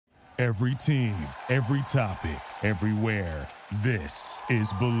Every team, every topic, everywhere. This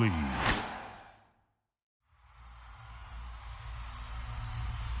is Believe.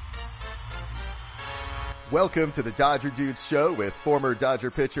 Welcome to the Dodger Dudes show with former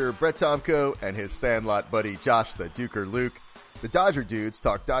Dodger pitcher Brett Tomko and his Sandlot buddy Josh the Duker Luke. The Dodger Dudes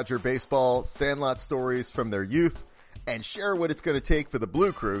talk Dodger baseball, Sandlot stories from their youth, and share what it's going to take for the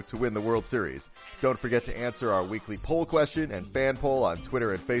Blue Crew to win the World Series. Don't forget to answer our weekly poll question and fan poll on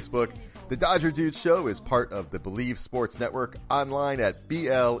Twitter and Facebook. The Dodger Dudes show is part of the Believe Sports Network, online at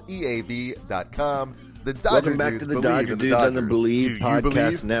BLEAV.com. The Dodger Welcome back Dudes to the believe Dodger in the Dudes on the Dodgers. Believe Do you Podcast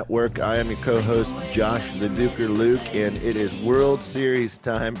believe? Network. I am your co-host, Josh the Duker Luke, and it is World Series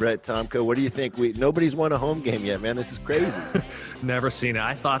time. Brett Tomko, what do you think? Nobody's won a home game yet, man. This is crazy. Never seen it.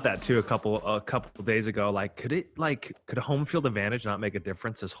 I thought that too a couple days ago. Could a home field advantage not make a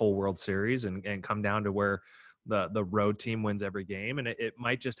difference this whole World Series and come down to where the road team wins every game? And it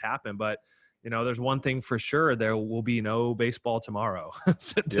might just happen, but there's one thing for sure: there will be no baseball tomorrow.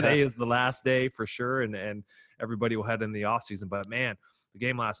 So today is the last day for sure, and everybody will head in the off season. But man, the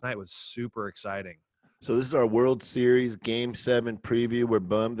game last night was super exciting. So this is our World Series Game 7 preview. We're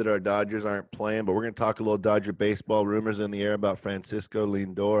bummed that our Dodgers aren't playing, but we're going to talk a little Dodger baseball. Rumors in the air about Francisco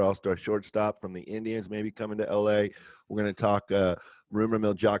Lindor, all-star shortstop from the Indians, maybe coming to L.A. We're going to talk rumor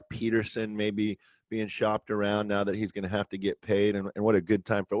mill Joc Pederson maybe being shopped around now that he's going to have to get paid, and what a good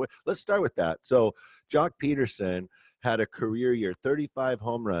time for it. Let's start with that. So Joc Pederson had a career year, 35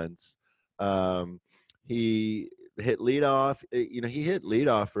 home runs. He hit leadoff. He hit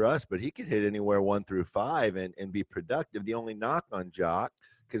leadoff for us, but he could hit anywhere 1 through 5 and be productive. The only knock on Joc,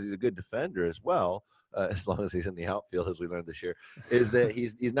 because he's a good defender as well, as long as he's in the outfield, as we learned this year, is that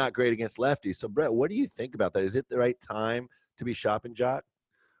he's not great against lefties. So Brett, what do you think about that? Is it the right time to be shopping Joc?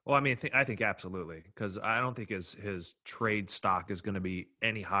 Well, I mean, I think absolutely, because I don't think his trade stock is going to be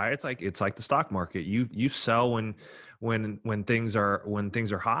any higher. It's like the stock market. You sell when things are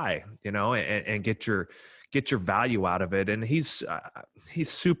high, and get your value out of it. And he's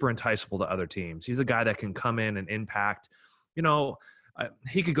super enticable to other teams. He's a guy that can come in and impact.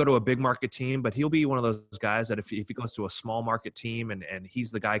 He could go to a big market team, but he'll be one of those guys that if he goes to a small market team and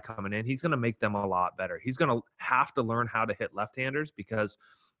he's the guy coming in, he's going to make them a lot better. He's going to have to learn how to hit left-handers, because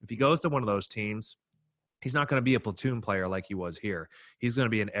if he goes to one of those teams, he's not going to be a platoon player like he was here. He's going to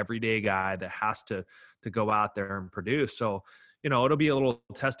be an everyday guy that has to go out there and produce. So, it'll be a little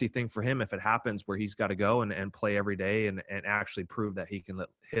testy thing for him if it happens where he's got to go and play every day and actually prove that he can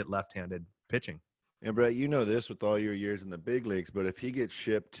hit left-handed pitching. And Brett, this with all your years in the big leagues, but if he gets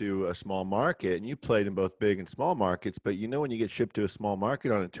shipped to a small market, and you played in both big and small markets, but when you get shipped to a small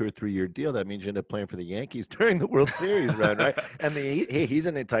market on a 2 or 3 year deal, that means you end up playing for the Yankees during the World Series run, right? And he's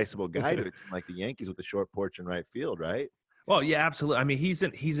an enticable guy to a team like the Yankees with a short porch in right field, right? Well, yeah, absolutely. I mean, he's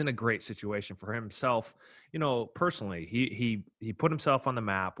in a great situation for himself. Personally, he put himself on the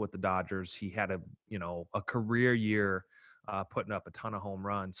map with the Dodgers. He had a career year, putting up a ton of home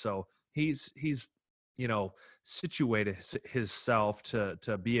runs. So he's situated himself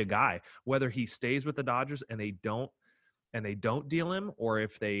to be a guy, whether he stays with the Dodgers and they don't deal him, or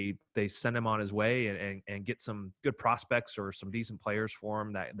if they send him on his way and get some good prospects or some decent players for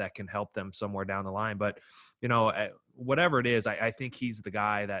him that can help them somewhere down the line. But, whatever it is, I think he's the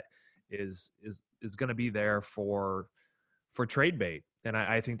guy that is going to be there for trade bait. And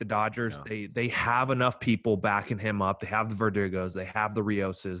I think the Dodgers, they have enough people backing him up. They have the Verdigos, they have the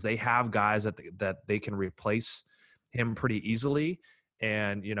Rioses, they have guys that they can replace him pretty easily,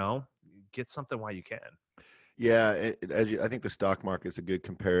 and get something while you can. Yeah, I think the stock market's a good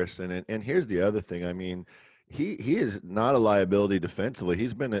comparison. And here's the other thing. I mean, he is not a liability defensively.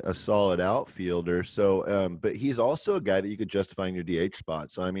 He's been a solid outfielder. So, but he's also a guy that you could justify in your DH spot.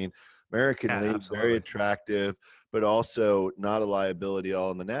 So, I mean, American League, absolutely. very attractive, but also not a liability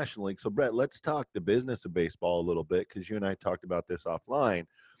all in the National League. So, Brett, let's talk the business of baseball a little bit, because you and I talked about this offline.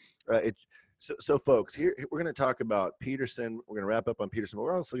 So, folks, here we're going to talk about Pederson. We're going to wrap up on Pederson, but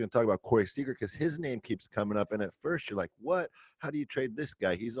we're also going to talk about Corey Seager, because his name keeps coming up. And at first you're like, what? How do you trade this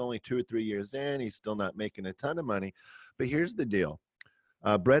guy? He's only 2 or 3 years in. He's still not making a ton of money. But here's the deal.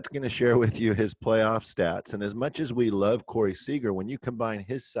 Brett's going to share with you his playoff stats. And as much as we love Corey Seager, when you combine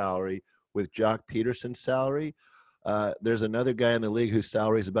his salary with Joc Pederson's salary, there's another guy in the league whose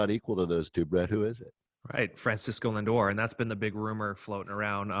salary is about equal to those two. Brett, who is it? Right, Francisco Lindor, and that's been the big rumor floating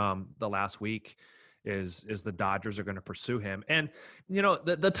around the last week. Is the Dodgers are going to pursue him, and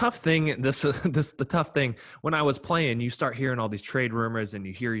the tough thing. The tough thing when I was playing, you start hearing all these trade rumors, and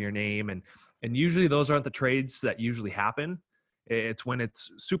you hear your name, and usually those aren't the trades that usually happen. It's when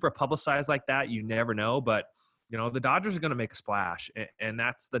it's super publicized like that, you never know. But the Dodgers are going to make a splash, and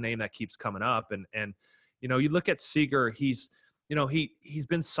that's the name that keeps coming up. And you look at Seager, he's he's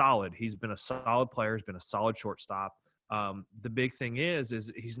been solid. He's been a solid player. He's been a solid shortstop. The big thing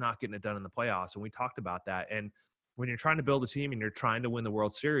is he's not getting it done in the playoffs, and we talked about that. And when you're trying to build a team and you're trying to win the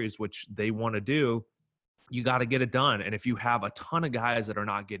World Series, which they want to do, you got to get it done. And if you have a ton of guys that are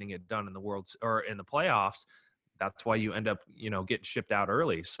not getting it done in the or in the playoffs, that's why you end up, getting shipped out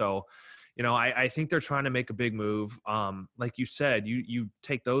early. So, I think they're trying to make a big move. Like you said, you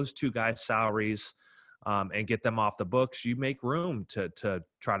take those two guys' salaries and get them off the books. You make room to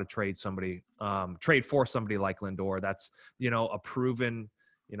try to trade for somebody like Lindor. That's, a proven,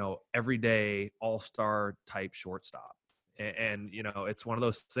 everyday all-star type shortstop. And it's one of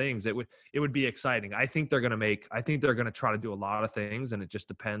those things. It would be exciting. I think they're going to try to do a lot of things, and it just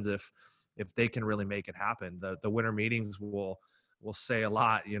depends if they can really make it happen. The winter meetings will say a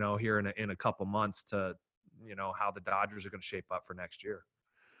lot, here in a couple months to, how the Dodgers are going to shape up for next year.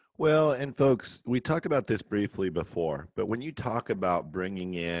 Well, and folks, we talked about this briefly before, but when you talk about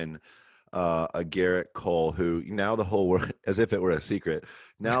bringing in a Garrett Cole, who now the whole world, as if it were a secret,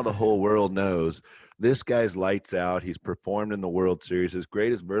 now the whole world knows this guy's lights out. He's performed in the World Series. As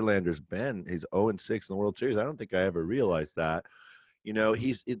great as Verlander's been, he's 0-6 in the World Series. I don't think I ever realized that.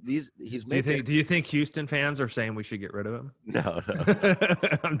 He's making. Do you think Houston fans are saying we should get rid of him? No.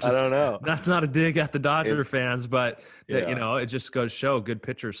 I don't know. That's not a dig at the Dodger fans, but it just goes to show good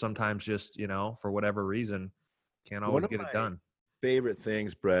pitchers sometimes just, for whatever reason, can't always get it done. Favorite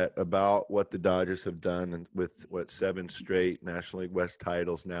things, Brett, about what the Dodgers have done and with 7 straight National League West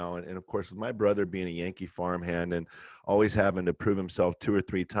titles now. And of course, with my brother being a Yankee farmhand and always having to prove himself 2 or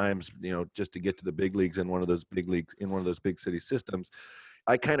 3 times, just to get to the big leagues in one of those big city systems.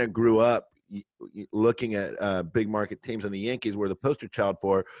 I kind of grew up looking at big market teams, and the Yankees were the poster child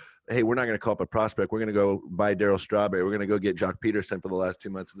for, hey, we're not going to call up a prospect. We're going to go buy Darryl Strawberry. We're going to go get Jock Peterson for the last 2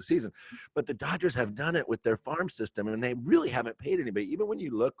 months of the season. But the Dodgers have done it with their farm system, and they really haven't paid anybody. Even when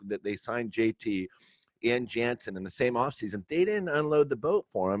you look that they signed JT and Jansen in the same offseason, they didn't unload the boat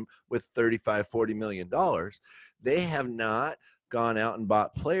for them with $35-40 million. They have not gone out and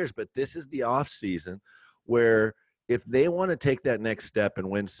bought players, but this is the offseason where if they want to take that next step and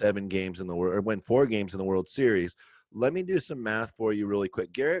win 7 games in the world, or win 4 games in the World Series, let me do some math for you really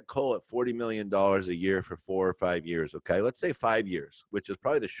quick. Garrett Cole at $40 million a year for 4 or 5 years, okay? Let's say 5 years, which is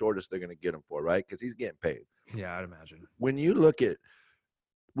probably the shortest they're going to get him for, right? Because he's getting paid. Yeah, I'd imagine. When you look at,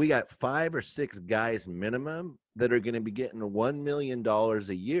 we got 5 or 6 guys minimum that are going to be getting $1 million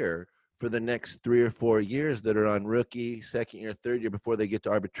a year for the next 3 or 4 years that are on rookie, second year, third year before they get to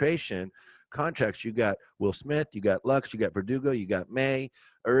arbitration contracts. You got Will Smith, you got Lux, you got Verdugo, you got May.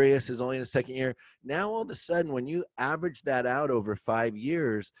 Urias is only in his second year. Now, all of a sudden, when you average that out over 5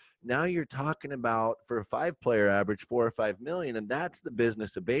 years, now you're talking about, for a 5-player average, $4 or $5 million, and that's the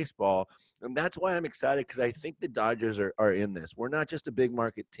business of baseball. And that's why I'm excited, because I think the Dodgers are in this. We're not just a big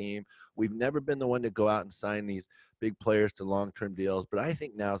market team. We've never been the one to go out and sign these big players to long-term deals, but I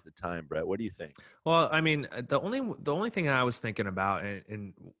think now's the time, Brett. What do you think? Well, I mean, the only thing I was thinking about,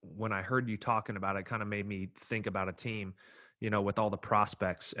 and when I heard you talking about it, kind of made me think about a team, with all the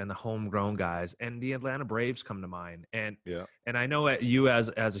prospects and the homegrown guys, and the Atlanta Braves come to mind. And I know you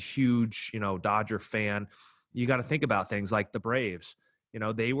as a huge, Dodger fan, you got to think about things like the Braves.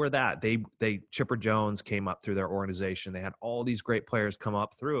 They were that. They Chipper Jones came up through their organization. They had all these great players come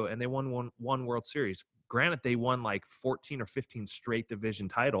up through, and they won one World Series. Granted, they won like 14 or 15 straight division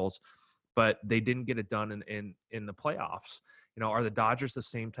titles, but they didn't get it done in the playoffs. Are the Dodgers the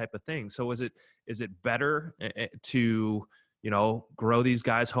same type of thing? So is it better to grow these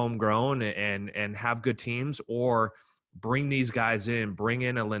guys homegrown and have good teams, or bring these guys in, bring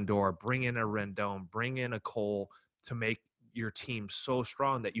in a Lindor, bring in a Rendon, bring in a Cole to make your team so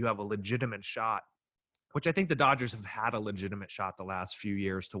strong that you have a legitimate shot, which I think the Dodgers have had a legitimate shot the last few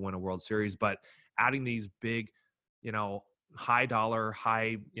years to win a World Series, but adding these big, high dollar,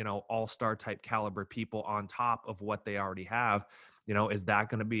 high, all-star type caliber people on top of what they already have, is that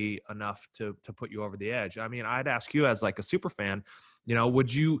going to be enough to put you over the edge? I mean, I'd ask you as like a super fan,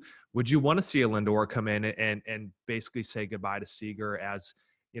 would you want to see a Lindor come in and basically say goodbye to Seager, as,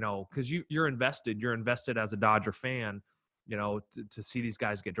 because you're invested as a Dodger fan, to see these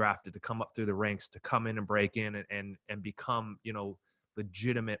guys get drafted, to come up through the ranks, to come in and break in and become,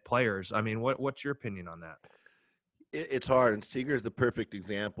 legitimate players. I mean, what's your opinion on that? It's hard, and Seager is the perfect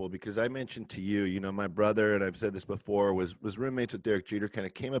example, because I mentioned to you, my brother, and I've said this before, was roommates with Derek Jeter, kind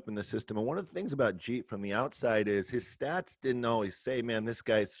of came up in the system. And one of the things about Jeet from the outside is his stats didn't always say, man, this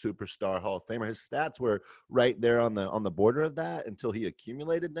guy's superstar Hall of Famer. His stats were right there on the border of that until he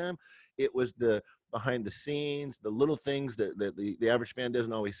accumulated them. It was the behind the scenes, the little things that the average fan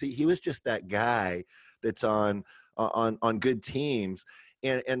doesn't always see. He was just that guy that's on good teams.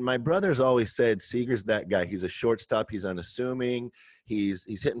 And my brother's always said Seager's that guy. He's a shortstop. He's unassuming. He's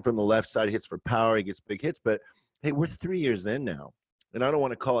hitting from the left side. He hits for power. He gets big hits. But hey, we're 3 years in now. And I don't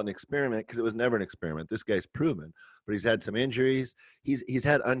want to call it an experiment because it was never an experiment. This guy's proven, but he's had some injuries. He's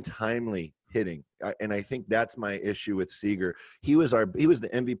had untimely hitting, and I think that's my issue with Seager. He was the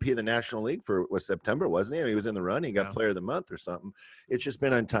MVP of the National League for September, wasn't he? I mean, he was in the running, got Player of the Month or something. It's just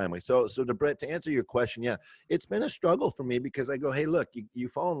been untimely. So to Brett, to answer your question, yeah, it's been a struggle for me because I go, hey, look, you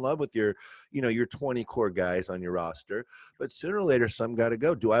fall in love with your 20 core guys on your roster, but sooner or later some got to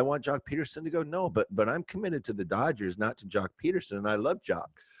go. Do I want Jock Peterson to go? No, but I'm committed to the Dodgers, not to Jock Peterson, and I love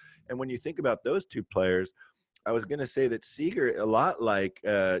Jock. And when you think about those two players, I was going to say that Seager, a lot like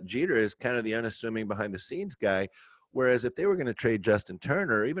Jeter, is kind of the unassuming behind-the-scenes guy, whereas if they were going to trade Justin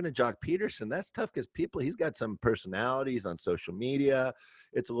Turner or even a Jock Peterson, that's tough because he's got some personalities on social media.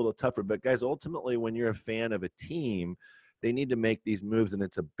 It's a little tougher. But, guys, ultimately, when you're a fan of a team, they need to make these moves, and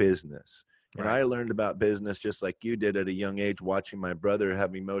it's a business. And I learned about business just like you did at a young age, watching my brother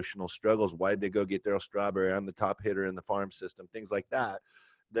have emotional struggles. Why'd they go get Darryl Strawberry? I'm the top hitter in the farm system, things like that.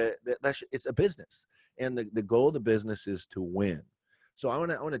 It's a business. And the goal of the business is to win. So I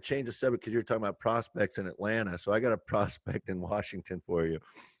want to change the subject because you're talking about prospects in Atlanta. So I got a prospect in Washington for you.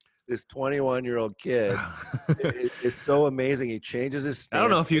 This 21-year-old kid is so amazing. He changes his stance. I don't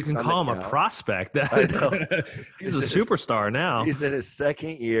know if you can call him a prospect. I know. He's a superstar now. He's in his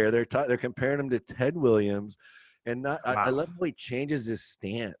second year. They're comparing him to Ted Williams, and I love how he changes his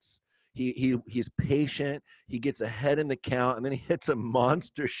stance. He's patient. He gets ahead in the count, and then he hits a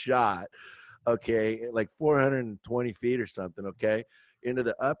monster shot. Okay, like 420 feet or something. Okay, into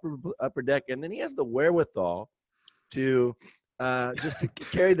the upper deck, and then he has the wherewithal to just to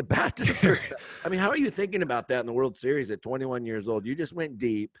carry the bat to the first. I mean, how are you thinking about that in the World Series at 21 years old? You just went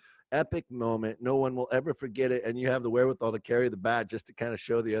deep, epic moment. No one will ever forget it, and you have the wherewithal to carry the bat just to kind of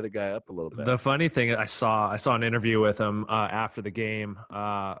show the other guy up a little bit. The funny thing, I saw an interview with him after the game.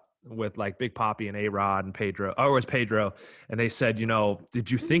 With like Big Papi and A-Rod and Pedro. Oh, it was Pedro. And they said, did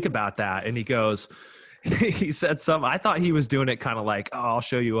you think about that? And he goes, he said something. I thought he was doing it kind of like, oh, I'll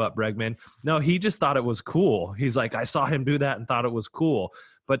show you up, Bregman. No, he just thought it was cool. He's like, I saw him do that and thought it was cool.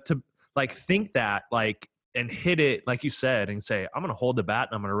 But to like think that like and hit it, like you said, and say, I'm going to hold the bat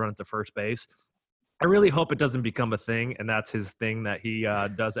and I'm going to run it to first base. I really hope it doesn't become a thing, and that's his thing that he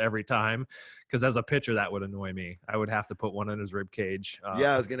does every time. Because as a pitcher, that would annoy me. I would have to put one in his rib cage.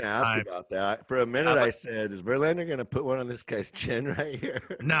 I was going to ask about that. For a minute, I said, "Is Verlander going to put one on this guy's chin right here?"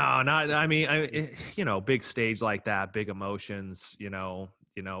 No, not. I mean, big stage like that, big emotions.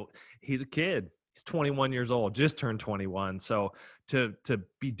 He's a kid. He's 21 years old, just turned 21. So to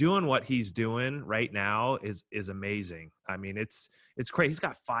be doing what he's doing right now is amazing. I mean, it's crazy. He's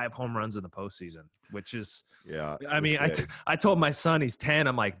got 5 home runs in the postseason, which is I mean, I told my son, he's 10.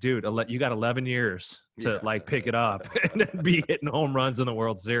 I'm like, dude, you got 11 years to pick it up and then be hitting home runs in the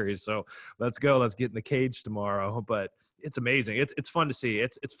World Series. So let's go. Let's get in the cage tomorrow. But it's amazing. It's fun to see.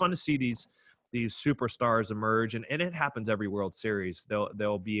 It's fun to see these superstars emerge, and it happens every World Series.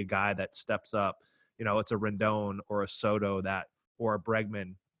 There'll be a guy that steps up. It's a Rendon or a Soto or a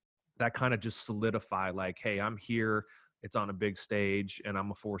Bregman that kind of just solidify like, hey, I'm here. It's on a big stage, and I'm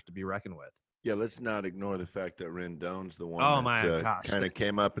a force to be reckoned with. Yeah, let's not ignore the fact that Rendon's the one that kind of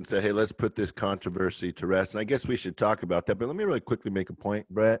came up and said, hey, let's put this controversy to rest. And I guess we should talk about that. But let me really quickly make a point,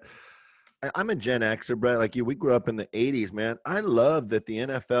 Brett. I'm a Gen Xer, Brett, like you. We grew up in the 80s, man. I love that the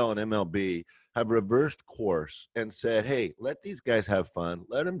NFL and MLB have reversed course and said, hey, let these guys have fun.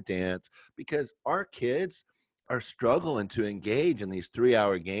 Let them dance, because our kids are struggling to engage in these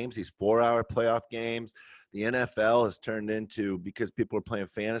 3-hour games, these 4-hour playoff games. The NFL has turned into, because people are playing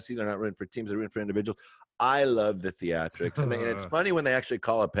fantasy, they're not rooting for teams, they're rooting for individuals. I love the theatrics. And it's funny when they actually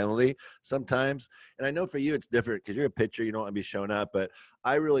call a penalty sometimes. And I know for you it's different because you're a pitcher, you don't want to be showing up. But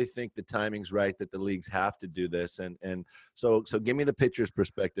I really think the timing's right that the leagues have to do this. And so give me the pitcher's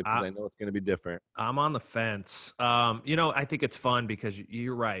perspective, because I know it's going to be different. I'm on the fence. I think it's fun because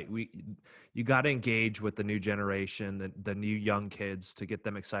you're right. You got to engage with the new generation, the new young kids, to get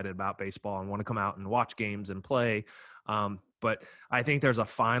them excited about baseball and want to come out and watch games and play. But I think there's a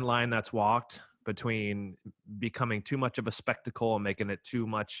fine line that's walked between becoming too much of a spectacle and making it too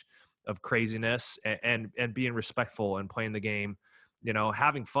much of craziness, and being respectful and playing the game,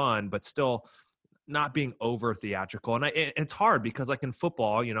 having fun, but still not being over theatrical. And it's hard because like in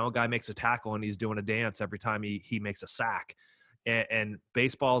football, a guy makes a tackle and he's doing a dance every time he makes a sack. And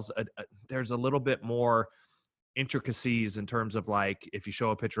baseball's there's a little bit more intricacies in terms of like, if you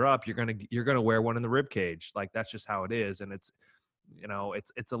show a pitcher up, you're gonna wear one in the rib cage. Like that's just how it is, and it's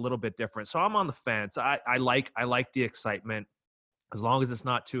it's a little bit different. So I'm on the fence. I like the excitement, as long as it's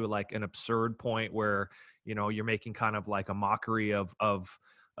not to like an absurd point where you're making kind of like a mockery of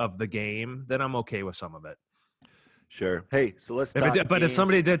the game. Then I'm okay with some of it. Sure. Hey, so let's talk. If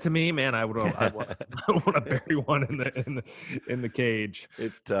somebody did to me, man, I want to bury one in the cage.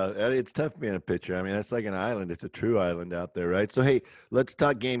 It's tough. It's tough being a pitcher. I mean, that's like an island. It's a true island out there, right? So, hey, let's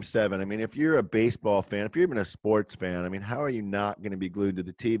talk Game 7. I mean, if you're a baseball fan, if you're even a sports fan, I mean, how are you not going to be glued to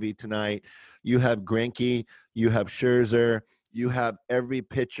the TV tonight? You have Greinke, you have Scherzer, you have every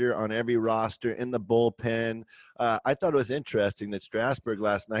pitcher on every roster in the bullpen. I thought it was interesting that Strasburg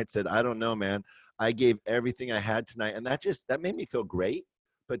last night said, "I don't know, man. I gave everything I had tonight," and that made me feel great.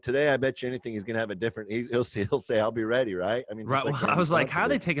 But today, I bet you anything he's going to have a different. He'll say, "I'll be ready," right? I mean, right. Well, I was like, "How are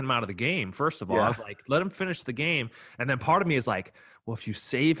they taking him out of the game?" First of all, I was like, "Let him finish the game," and then part of me is like, "Well, if you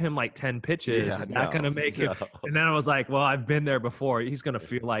save him like 10 pitches, is that going to make him?" And then I was like, "Well, I've been there before. He's going to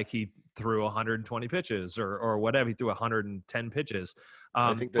feel like he threw 120 pitches or whatever. He threw 110 pitches."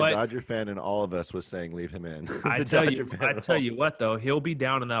 I think the Dodger fan in all of us was saying, "Leave him in." I tell you what, though, he'll be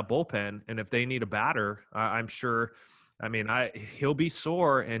down in that bullpen, and if they need a batter, I'm sure. I mean, he'll be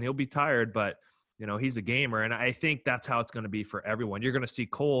sore and he'll be tired, but he's a gamer, and I think that's how it's going to be for everyone. You're going to see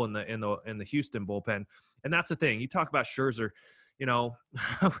Cole in the Houston bullpen, and that's the thing. You talk about Scherzer. There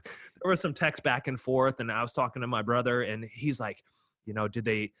was some text back and forth, and I was talking to my brother, and he's like,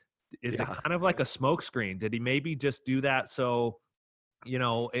 is it kind of like a smokescreen? Did he maybe just do that so,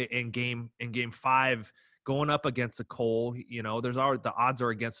 in game 5, going up against a Cole, there's already the odds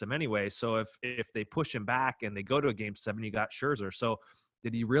are against him anyway. So if they push him back and they go to a Game 7, you got Scherzer. So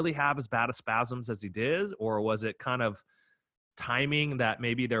did he really have as bad of spasms as he did, or was it kind of timing that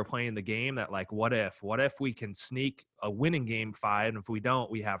maybe they're playing the game that like, what if we can sneak a win in Game 5, and if we don't,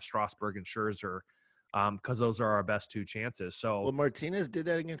 we have Strasburg and Scherzer. Because those are our best two chances. So, well, Martinez did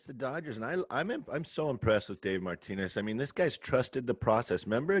that against the Dodgers, and I'm so impressed with Dave Martinez. I mean, this guy's trusted the process.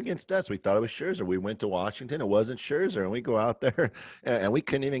 Remember against us, we thought it was Scherzer. We went to Washington, it wasn't Scherzer, and we go out there, and we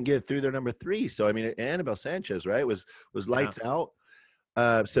couldn't even get through their number 3. So, I mean, Anibal Sanchez, right, was lights out.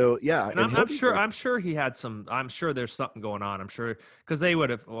 So yeah, and I'm sure he had some. I'm sure there's something going on. I'm sure because they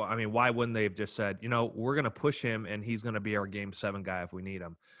would have. Well, I mean, why wouldn't they have just said, we're going to push him, and he's going to be our Game 7 guy if we need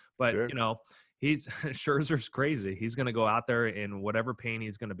him? But sure. Scherzer's crazy. He's going to go out there in whatever pain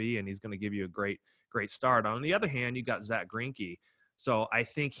he's going to be, and he's going to give you a great start. On the other hand, you got Zach Greinke. So I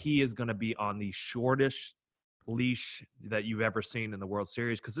think he is going to be on the shortest leash that you've ever seen in the World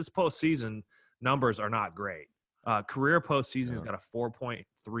Series, because this postseason numbers are not great. Career postseason, he's got a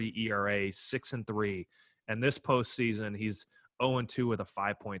 4.3 ERA, 6-3, and this postseason he's 0-2 with a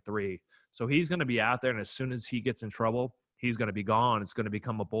 5.3. So he's going to be out there, and as soon as he gets in trouble, he's going to be gone. It's going to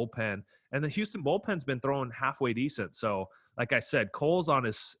become a bullpen. And the Houston bullpen's been throwing halfway decent. So, like I said, Cole's on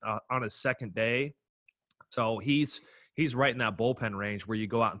his second day. So he's right in that bullpen range where you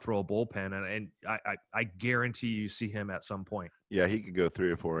go out and throw a bullpen. And I guarantee you see him at some point. Yeah, he could go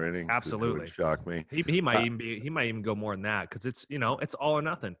 3 or 4 innings. Absolutely. It would shock me. He might even go more than that, because it's it's all or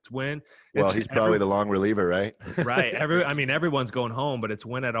nothing. It's win. Well, he's probably the long reliever, right? Right. Everyone's going home, but it's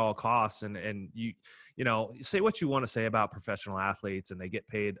win at all costs. And you say what you want to say about professional athletes, and they get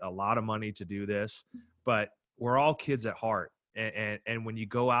paid a lot of money to do this, but we're all kids at heart. And when you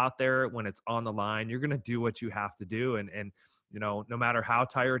go out there, when it's on the line, you're going to do what you have to do. And no matter how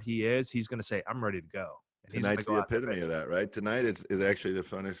tired he is, he's going to say, "I'm ready to go." Tonight's the epitome of that, right? Tonight is actually the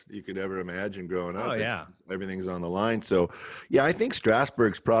funnest you could ever imagine growing up. Oh, yeah. Everything's on the line. So, yeah, I think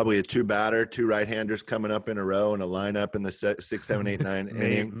Strasburg's probably a 2-batter, 2 right-handers coming up in a row in a lineup in the 6, 7, 8, 9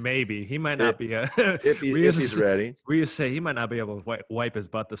 inning. Maybe. He might not be if he's ready. We used to say he might not be able to wipe his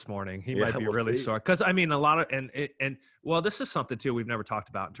butt this morning. He might be really sore. Because, I mean, a lot of – and well, this is something, too, we've never talked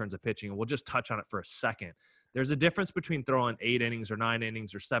about in terms of pitching, and we'll just touch on it for a second. There's a difference between throwing 8 innings or 9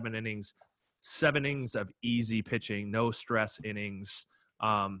 innings or 7 innings. 7 innings of easy pitching, no stress innings.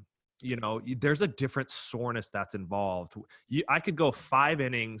 There's a different soreness that's involved. I could go 5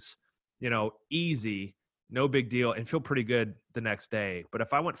 innings, easy, no big deal, and feel pretty good the next day. But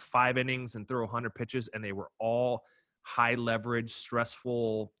if I went 5 innings and threw 100 pitches and they were all high leverage,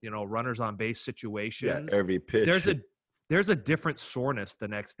 stressful, runners on base situations. Yeah, every pitch. There's a different soreness the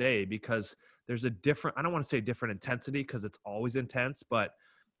next day, because there's a different, I don't want to say different intensity, because it's always intense, but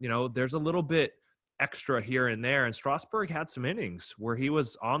there's a little bit extra here and there. And Strasburg had some innings where he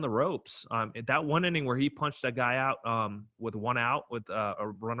was on the ropes. That one inning where he punched a guy out with 1 out with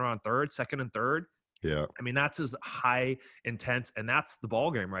a runner on third, second and third. Yeah. I mean, that's as high intense, and that's the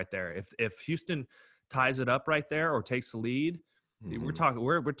ball game right there. If Houston ties it up right there or takes the lead, Mm-hmm.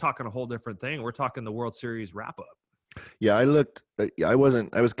 we're talking a whole different thing. We're talking the World Series wrap up. Yeah, I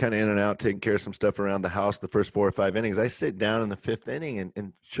was kind of in and out taking care of some stuff around the house the first 4 or 5 innings. I sit down in the 5th inning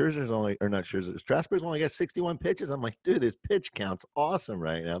and Strasburg's only got 61 pitches. I'm like, dude, this pitch count's awesome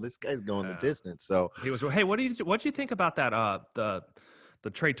right now. This guy's going the distance. So he was, hey, what do you think about that, the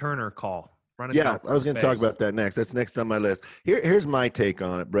Trey Turner call? Yeah, I was going to talk about that next. That's next on my list. Here's my take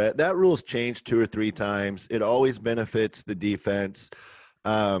on it, Brett. That rule's changed 2 or 3 times. It always benefits the defense.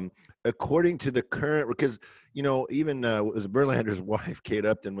 According to the current, because even it was Verlander's wife, Kate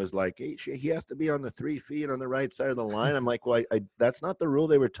Upton, was like, hey, he has to be on the 3 feet on the right side of the line. I'm like, well, that's not the rule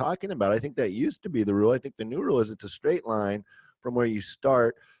they were talking about. I think that used to be the rule. I think the new rule is it's a straight line from where you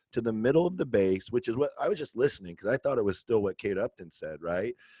start to the middle of the base, which is what I was just listening because I thought it was still what Kate Upton said,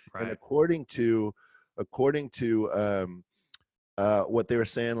 right? And according to what they were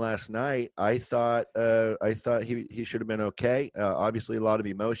saying last night, I thought he should have been okay. Obviously, a lot of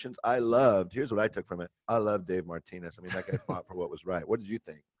emotions. Here's what I took from it. I love Dave Martinez. I mean, that guy fought for what was right. What did you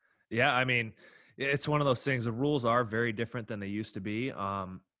think? Yeah, I mean, it's one of those things. The rules are very different than they used to be. I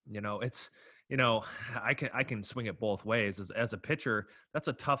can swing it both ways. As a pitcher, that's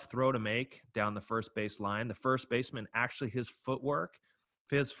a tough throw to make down the first base line. The first baseman, actually, his footwork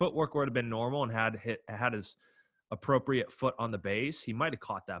would have been normal and had his appropriate foot on the base, he might have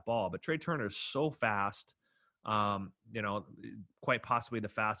caught that ball. But Trey Turner is so fast, quite possibly the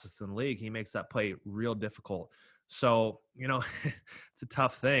fastest in the league. He makes that play real difficult. So, it's a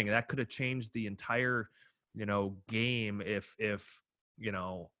tough thing. That could have changed the entire, game if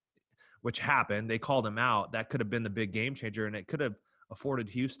which happened. They called him out. That could have been the big game changer, and it could have afforded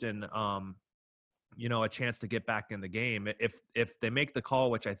Houston, a chance to get back in the game. If they make the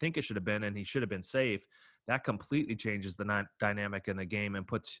call, which I think it should have been, and he should have been safe, that completely changes the dynamic in the game and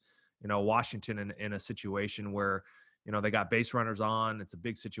puts, Washington in a situation where, they got base runners on. It's a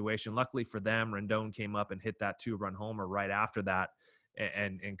big situation. Luckily for them, Rendon came up and hit that 2-run homer right after that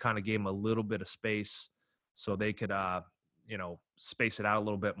and kind of gave them a little bit of space so they could, space it out a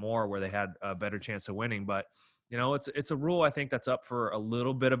little bit more where they had a better chance of winning. But, it's a rule I think that's up for a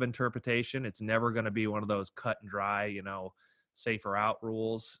little bit of interpretation. It's never going to be one of those cut and dry, safer out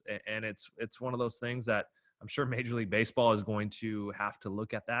rules. And it's one of those things that I'm sure Major League Baseball is going to have to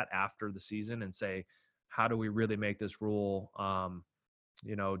look at that after the season and say, how do we really make this rule,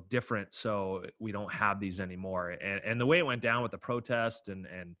 different so we don't have these anymore? And the way it went down with the protest and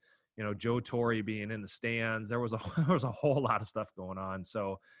Joe Torre being in the stands, there was a whole lot of stuff going on.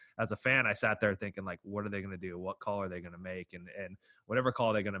 So as a fan, I sat there thinking, like, what are they going to do? What call are they going to make? And whatever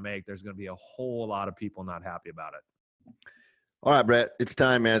call they're going to make, there's going to be a whole lot of people not happy about it. All right, Brett, it's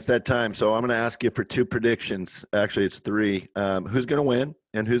time, man. It's that time. So I'm going to ask you for 2 predictions. Actually, it's 3. Who's going to win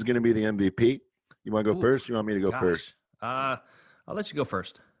and who's going to be the MVP? You want to go first? You want me to go first? I'll let you go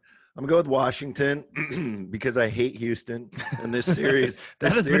first. I'm going to go with Washington because I hate Houston in this series.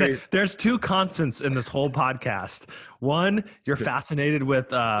 There's 2 constants in this whole podcast. One, you're fascinated with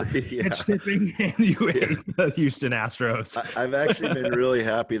pitch tipping, and you hate the Houston Astros. I've actually been really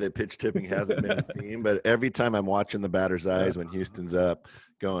happy that pitch tipping hasn't been a theme, but every time I'm watching the batter's eyes when Houston's up,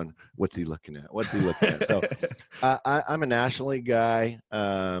 going, what's he looking at? So I'm a National League guy.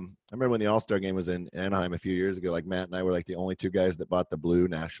 I remember when the All-Star game was in Anaheim a few years ago, like Matt and I were like the only 2 guys that bought the blue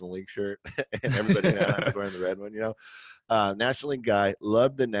National League shirt, and everybody in Anaheim was wearing the red one, National League guy,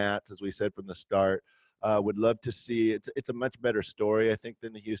 loved the Nats, as we said from the start. Would love to see it's a much better story, I think,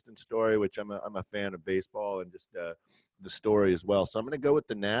 than the Houston story, which I'm a fan of baseball and just the story as well. So I'm going to go with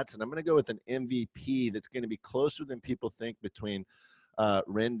the Nats, and I'm going to go with an MVP that's going to be closer than people think between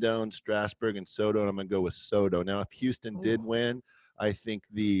Rendon, Strasburg, and Soto, and I'm going to go with Soto. Now, if Houston did win, I think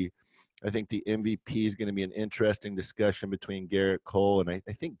the MVP is going to be an interesting discussion between Garrett Cole and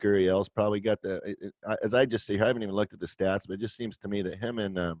I think Gurriel's probably got as I just see, I haven't even looked at the stats, but it just seems to me that him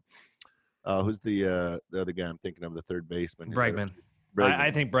and who's the other guy I'm thinking of, the third baseman? Bregman.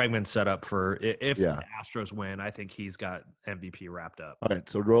 I think Bregman's set up for if the Astros win. I think he's got MVP wrapped up. All right,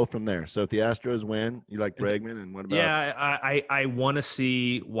 so roll from there. So if the Astros win, you like Bregman, and what about? Yeah, I want to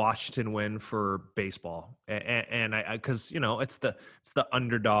see Washington win for baseball, and I because it's the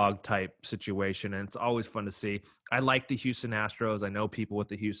underdog type situation, and it's always fun to see. I like the Houston Astros. I know people with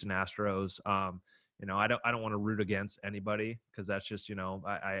the Houston Astros. I don't want to root against anybody because that's just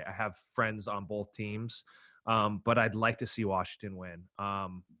I have friends on both teams. But I'd like to see Washington win.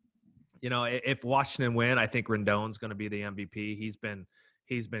 If Washington win, I think Rendon's going to be the MVP.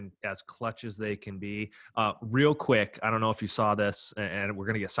 He's been as clutch as they can be. Real quick, I don't know if you saw this, and we're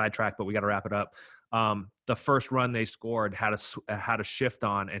going to get sidetracked, but we got to wrap it up. the first run they scored had a shift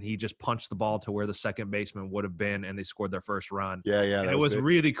on, and he just punched the ball to where the second baseman would have been, and they scored their first run. Yeah. And it was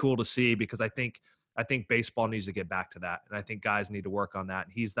really cool to see, because I think baseball needs to get back to that, and I think guys need to work on that.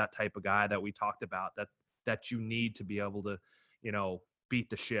 And he's that type of guy that we talked about, that you need to be able to, beat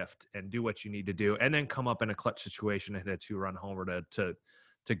the shift and do what you need to do, and then come up in a clutch situation and hit a 2-run homer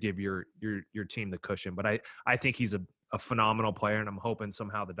to give your team the cushion. But I think he's a phenomenal player, and I'm hoping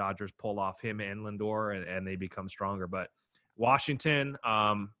somehow the Dodgers pull off him and Lindor and they become stronger. But Washington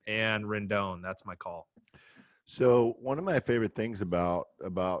and Rendon, that's my call. So one of my favorite things about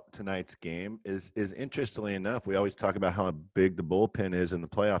tonight's game is interestingly enough, we always talk about how big the bullpen is in the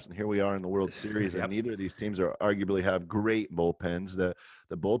playoffs, and here we are in the World Series, and neither of these teams are arguably have great bullpens. The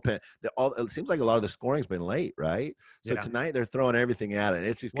bullpen, it seems like a lot of the scoring's been late, right? So tonight they're throwing everything at it.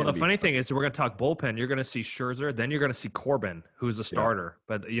 It's just the funny thing is, we're going to talk bullpen. You're going to see Scherzer, then you're going to see Corbin, who's a starter.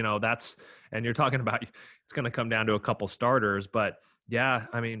 But and you're talking about it's going to come down to a couple starters, but. Yeah,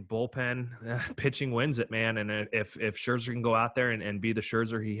 I mean, bullpen pitching wins it, man. And if Scherzer can go out there and be the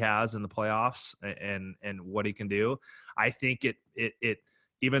Scherzer he has in the playoffs and what he can do, I think it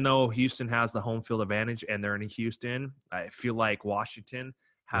even though Houston has the home field advantage and they're in Houston, I feel like Washington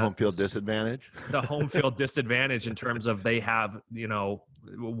has home field disadvantage. The home field disadvantage in terms of they have,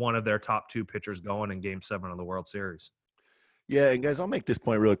 one of their top 2 pitchers going in Game 7 of the World Series. Yeah, and guys, I'll make this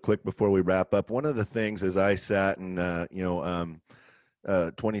point real quick before we wrap up. One of the things as I sat and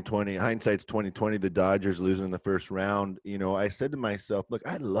 2020 hindsight's 2020, the Dodgers losing in the first round, I said to myself, look,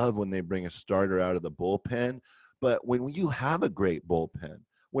 I love when they bring a starter out of the bullpen, but when you have a great bullpen,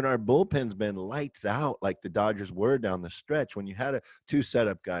 when our bullpen's been lights out like the Dodgers were down the stretch, when you had 2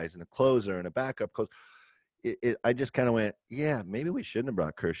 setup guys and a closer and a backup closer, I just kind of went, yeah, maybe we shouldn't have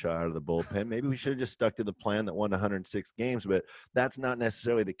brought Kershaw out of the bullpen. Maybe we should have just stuck to the plan that won 106 games, but that's not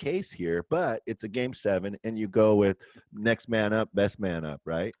necessarily the case here. But it's a Game 7, and you go with next man up, best man up,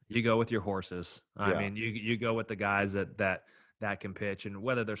 right? You go with your horses. I mean, you go with the guys that can pitch, and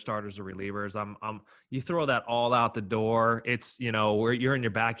whether they're starters or relievers, you throw that all out the door. It's, where you're in your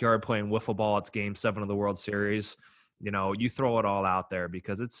backyard playing wiffle ball. It's Game 7 of the World Series. You throw it all out there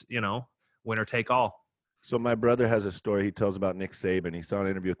because it's, winner take all. So my brother has a story he tells about Nick Saban. He saw an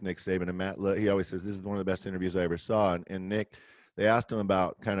interview with Nick Saban, and Matt, he always says, this is one of the best interviews I ever saw. And Nick, they asked him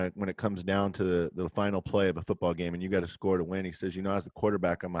about kind of when it comes down to the final play of a football game and you got to score to win. He says, I was the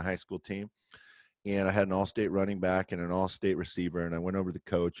quarterback on my high school team, and I had an all-state running back and an all-state receiver, and I went over to the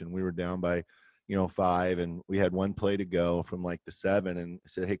coach, and we were down by, 5, and we had 1 play to go from like the 7, and I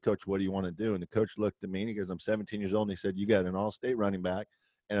said, hey, coach, what do you want to do? And the coach looked at me, and he goes, I'm 17 years old, and he said, you got an all-state running back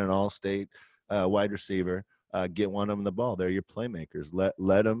and an all-state wide receiver, get one of them the ball. They're your playmakers.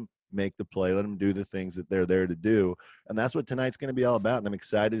 Let them make the play. Let them do the things that they're there to do. And that's what tonight's going to be all about. And I'm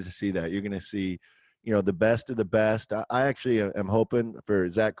excited to see that. You're going to see, the best of the best. I actually am hoping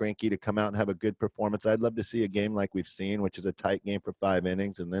for Zach Greinke to come out and have a good performance. I'd love to see a game like we've seen, which is a tight game for 5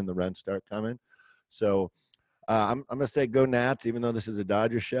 innings, and then the runs start coming. So I'm going to say go Nats, even though this is a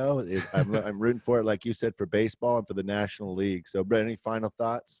Dodgers show. I'm rooting for it, like you said, for baseball and for the National League. So, Brett, any final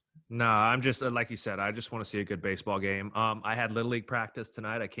thoughts? No, I'm just like you said. I just want to see a good baseball game. I had Little League practice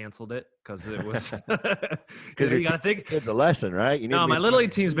tonight. I canceled it because it was because you got to think it's a lesson, right? My Little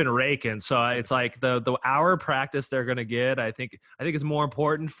League team's been raking, so it's like the hour practice they're going to get. I think it's more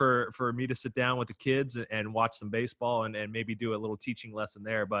important for me to sit down with the kids and watch some baseball and maybe do a little teaching lesson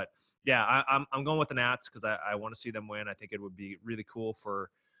there. But yeah, I'm going with the Nats because I want to see them win. I think it would be really cool for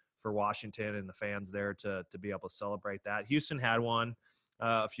Washington and the fans there to be able to celebrate that. Houston had one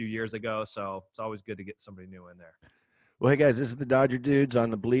a few years ago, so it's always good to get somebody new in there. Well, hey guys, this is the Dodger Dudes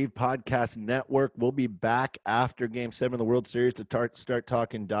on the Believe Podcast Network. We'll be back after Game 7 of the World Series to start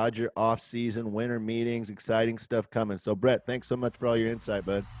talking Dodger off-season, winter meetings, exciting stuff coming. So, Brett, thanks so much for all your insight,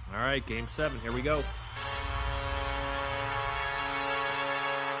 bud. All right, Game 7, here we go.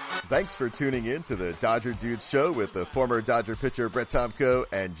 Thanks for tuning in to the Dodger Dudes show with the former Dodger pitcher Brett Tomko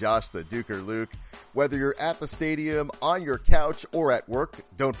and Josh the Duker Luke. Whether you're at the stadium, on your couch, or at work,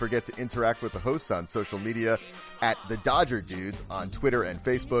 don't forget to interact with the hosts on social media at The Dodger Dudes on Twitter and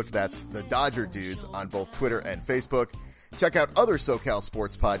Facebook. That's The Dodger Dudes on both Twitter and Facebook. Check out other SoCal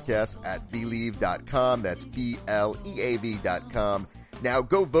sports podcasts at Bleav.com. That's BLEAV.com. Now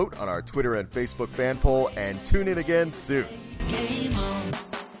go vote on our Twitter and Facebook fan poll and tune in again soon. Game on.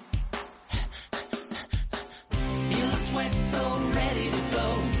 Feel the sweat though, ready to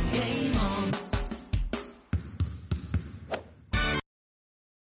go. Game on.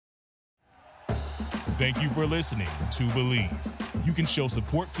 Thank you for listening to Believe. You can show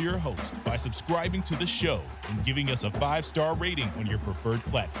support to your host by subscribing to the show and giving us a 5-star rating on your preferred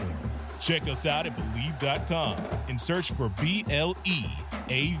platform. Check us out at Believe.com and search for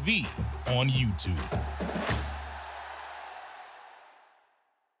BLEAV on YouTube.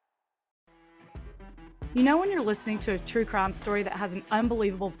 You know when you're listening to a true crime story that has an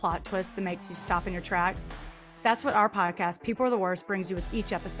unbelievable plot twist that makes you stop in your tracks? That's what our podcast, People Are the Worst, brings you with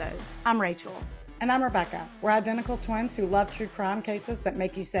each episode. I'm Rachel. And I'm Rebecca. We're identical twins who love true crime cases that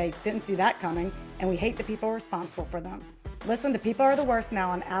make you say, didn't see that coming, and we hate the people responsible for them. Listen to People Are the Worst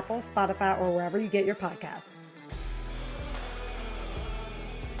now on Apple, Spotify, or wherever you get your podcasts.